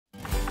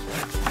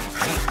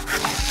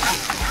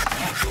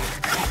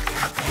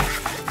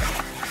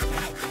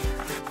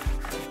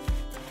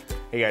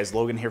Hey guys,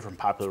 Logan here from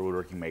Popular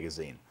Woodworking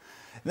Magazine.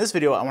 In this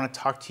video, I want to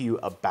talk to you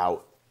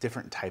about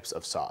different types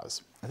of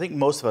saws. I think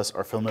most of us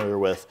are familiar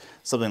with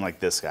something like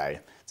this guy.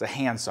 It's a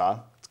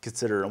handsaw. It's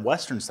considered a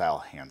Western style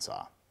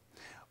handsaw.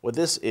 What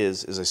this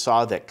is a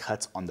saw that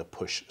cuts on the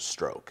push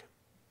stroke.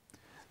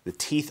 The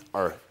teeth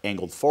are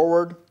angled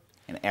forward,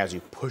 and as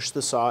you push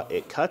the saw,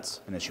 it cuts,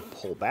 and as you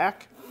pull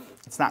back,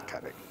 it's not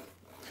cutting.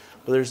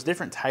 But there's a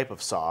different type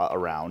of saw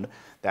around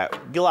that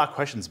we get a lot of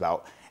questions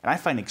about, and I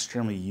find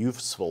extremely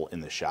useful in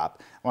the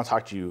shop. I want to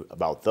talk to you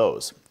about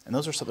those. And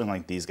those are something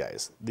like these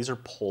guys. These are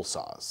pull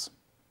saws.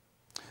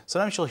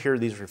 Sometimes you'll hear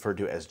these referred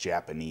to as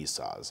Japanese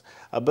saws,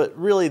 but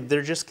really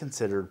they're just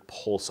considered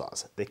pull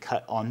saws. They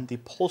cut on the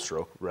pull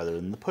stroke rather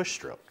than the push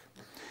stroke.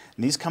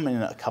 And these come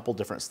in a couple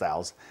different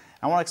styles.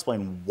 I want to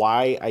explain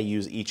why I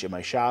use each in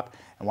my shop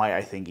and why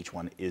I think each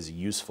one is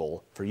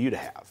useful for you to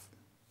have.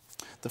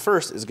 The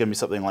first is going to be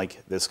something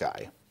like this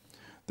guy.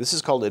 This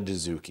is called a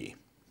Dozuki.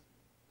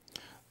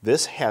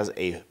 This has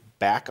a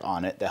back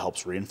on it that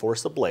helps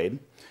reinforce the blade,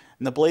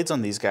 and the blades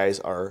on these guys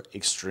are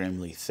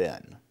extremely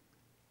thin.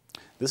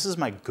 This is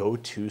my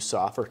go-to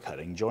saw for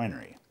cutting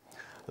joinery.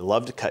 I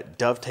love to cut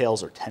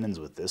dovetails or tenons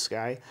with this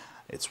guy.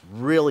 It's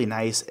really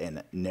nice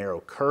and narrow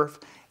curve,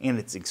 and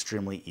it's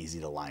extremely easy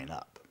to line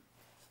up.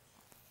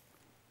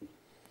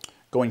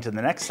 Going to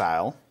the next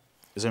style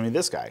is going to be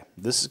this guy.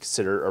 This is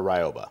considered a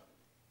Ryoba.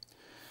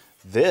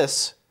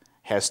 This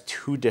has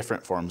two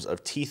different forms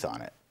of teeth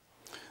on it.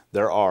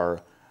 There are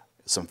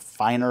some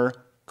finer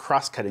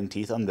cross-cutting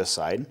teeth on this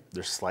side.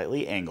 They're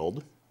slightly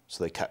angled,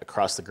 so they cut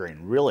across the grain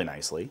really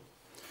nicely.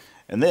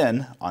 And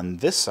then on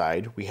this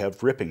side, we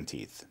have ripping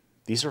teeth.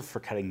 These are for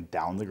cutting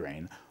down the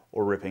grain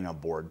or ripping a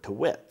board to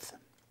width.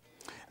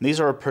 And these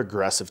are a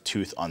progressive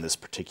tooth on this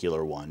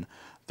particular one.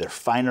 They're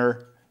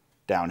finer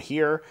down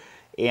here,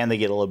 and they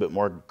get a little bit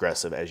more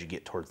aggressive as you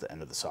get towards the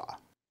end of the saw.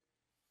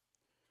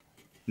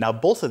 Now,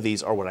 both of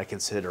these are what I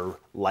consider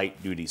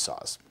light-duty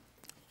saws.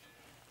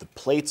 The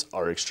plates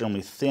are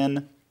extremely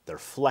thin, they're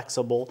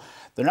flexible,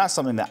 they're not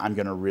something that I'm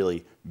gonna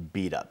really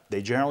beat up.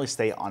 They generally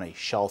stay on a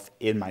shelf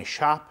in my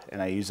shop, and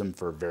I use them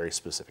for very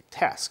specific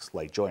tasks,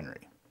 like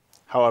joinery.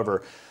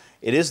 However,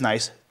 it is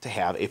nice to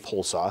have a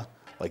pull saw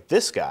like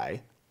this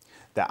guy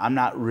that I'm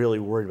not really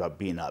worried about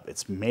beating up.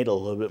 It's made a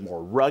little bit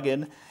more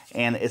rugged,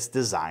 and it's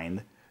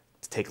designed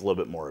to take a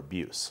little bit more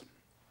abuse.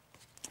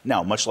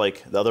 Now, much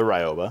like the other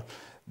Ryoba,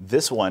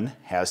 this one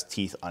has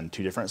teeth on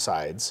two different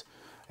sides.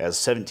 It has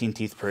 17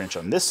 teeth per inch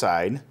on this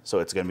side, so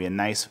it's going to be a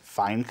nice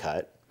fine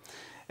cut.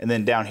 And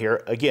then down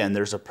here, again,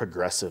 there's a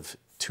progressive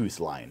tooth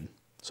line.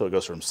 So it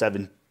goes from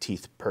 7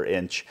 teeth per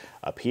inch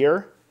up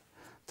here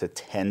to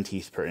 10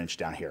 teeth per inch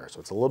down here. So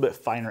it's a little bit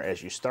finer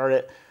as you start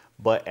it,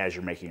 but as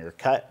you're making your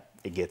cut,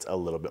 it gets a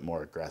little bit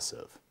more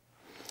aggressive.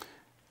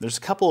 There's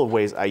a couple of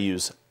ways I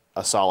use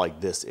a saw like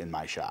this in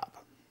my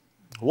shop.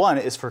 One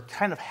is for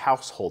kind of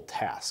household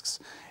tasks.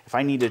 If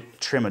I need to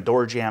trim a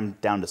door jamb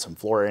down to some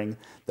flooring,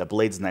 the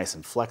blade's nice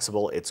and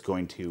flexible. It's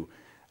going to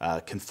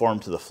conform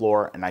to the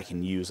floor, and I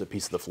can use a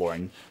piece of the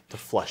flooring to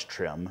flush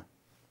trim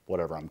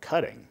whatever I'm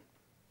cutting.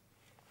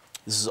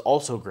 This is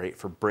also great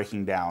for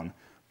breaking down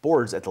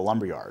boards at the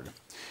lumberyard.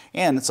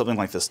 And something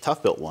like this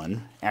Tough Built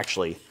one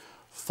actually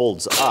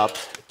folds up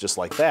just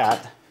like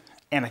that,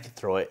 and I can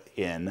throw it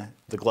in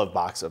the glove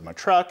box of my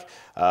truck,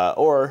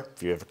 or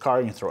if you have a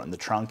car, you can throw it in the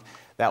trunk.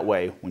 That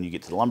way, when you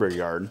get to the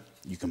lumberyard,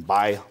 you can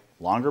buy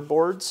longer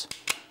boards,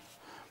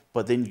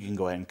 but then you can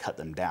go ahead and cut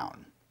them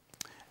down.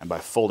 And by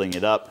folding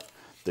it up,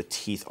 the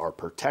teeth are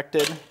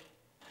protected,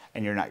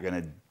 and you're not going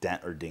to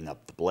dent or ding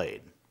up the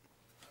blade.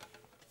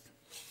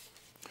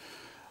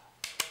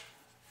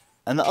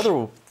 And the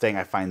other thing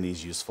I find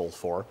these useful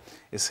for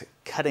is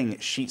cutting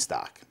sheet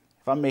stock.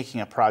 If I'm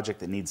making a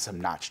project that needs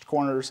some notched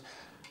corners,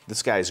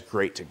 this guy is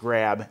great to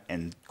grab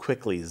and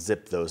quickly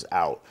zip those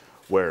out,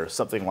 where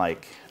something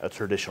like a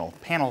traditional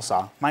panel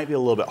saw might be a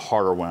little bit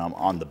harder when I'm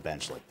on the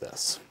bench like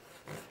this.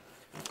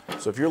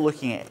 So if you're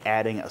looking at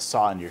adding a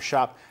saw into your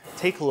shop,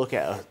 take a look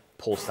at a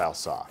pull style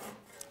saw.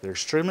 They're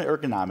extremely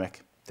ergonomic,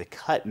 they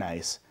cut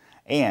nice,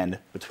 and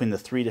between the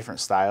 3 different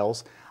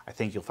styles, I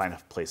think you'll find a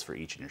place for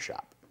each in your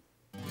shop.